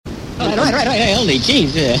Right. Holy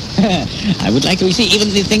jeez. I would like to see even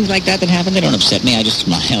the things like that happen. They don't upset me. I just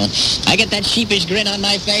smile. I get that sheepish grin on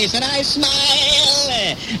my face, and I smile.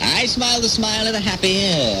 I smile the smile of the happy,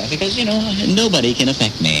 because, nobody can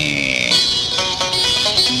affect me.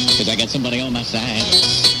 Because I got somebody on my side.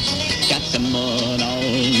 Got someone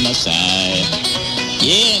on my side.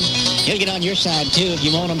 Yeah, he'll get on your side, too, if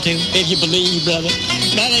you want him to. If you believe, brother.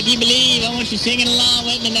 Brother, if you believe, I want you singing along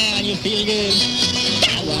with me now, and you'll feel good.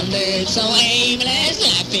 I wandered so aimless,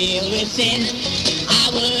 I filled with sin. I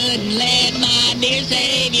wouldn't let my dear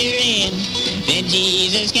Savior in. Then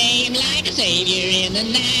Jesus came like a Savior in the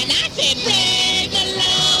night. I said, praise the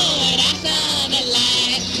Lord. I saw the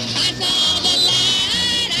light. I saw the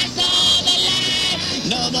light. I saw the light.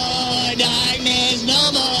 No more darkness, no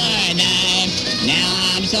more night. Now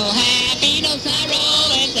I'm so happy, no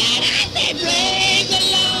sorrow inside. I said, praise the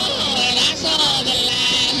Lord. I saw the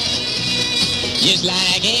light. Just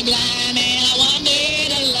like a blind man, I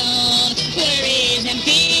wandered alone. Worries and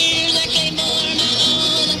fears, I came for my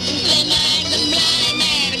own. Then like the blind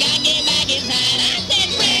man, God gave back his sight. I said,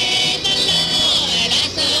 praise the Lord. I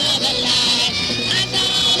saw the light. I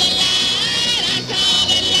saw the light. I saw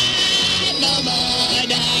the light. No more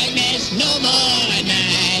darkness, no more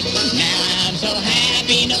night. Now I'm so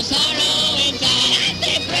happy, no sorrow inside. I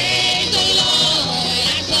said, praise the Lord.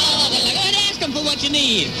 I saw the light. Go ahead, ask him for what you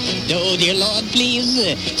need. Oh, dear Lord, please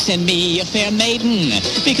send me a fair maiden,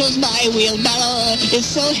 because my wheelbarrow is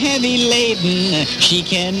so heavy laden. She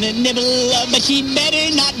can nibble, but she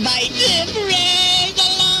better not bite. Praise the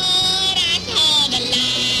Lord, I saw the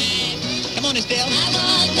light. Come on, Estelle. I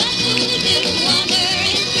was the fool to wander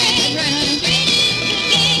and stray.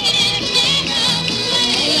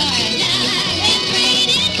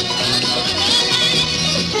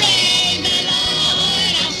 Praise the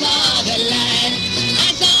Lord, I saw the light.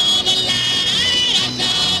 I saw the light. I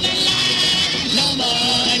saw the light. No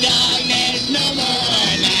more darkness, no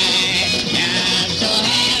more night. Now I'm so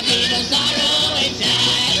happy, no sorrow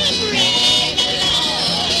inside. Praise the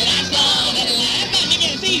Lord, I saw the light. Come on,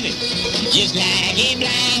 again, it's easy. Just like a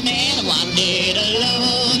blind man wandered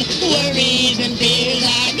alone. Worries and fears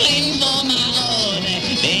I claim for my own.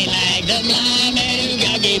 They like the blind man,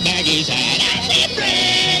 God gave back his sight. I said,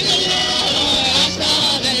 praise the Lord, I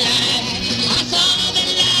saw the light. I saw the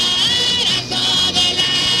light. I saw the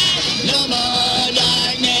light. No more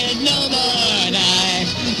darkness, no more night.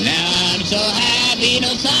 Now I'm so happy,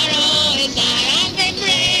 no sorrow inside. I said,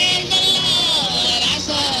 praise the Lord, I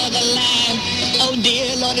saw the light. Oh,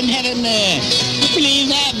 dear Lord in heaven,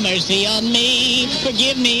 please have mercy on me.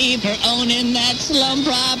 Forgive me for owning that slum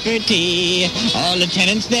property. All the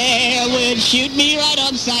tenants there would shoot me right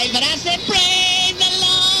on sight, but I said, praise the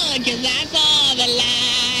Lord, 'cause I saw the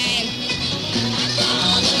light.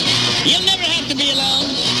 You'll never have to be alone.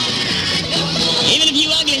 Even if you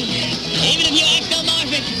ugly, even if you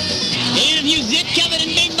ectomorphic, even if you zit covered in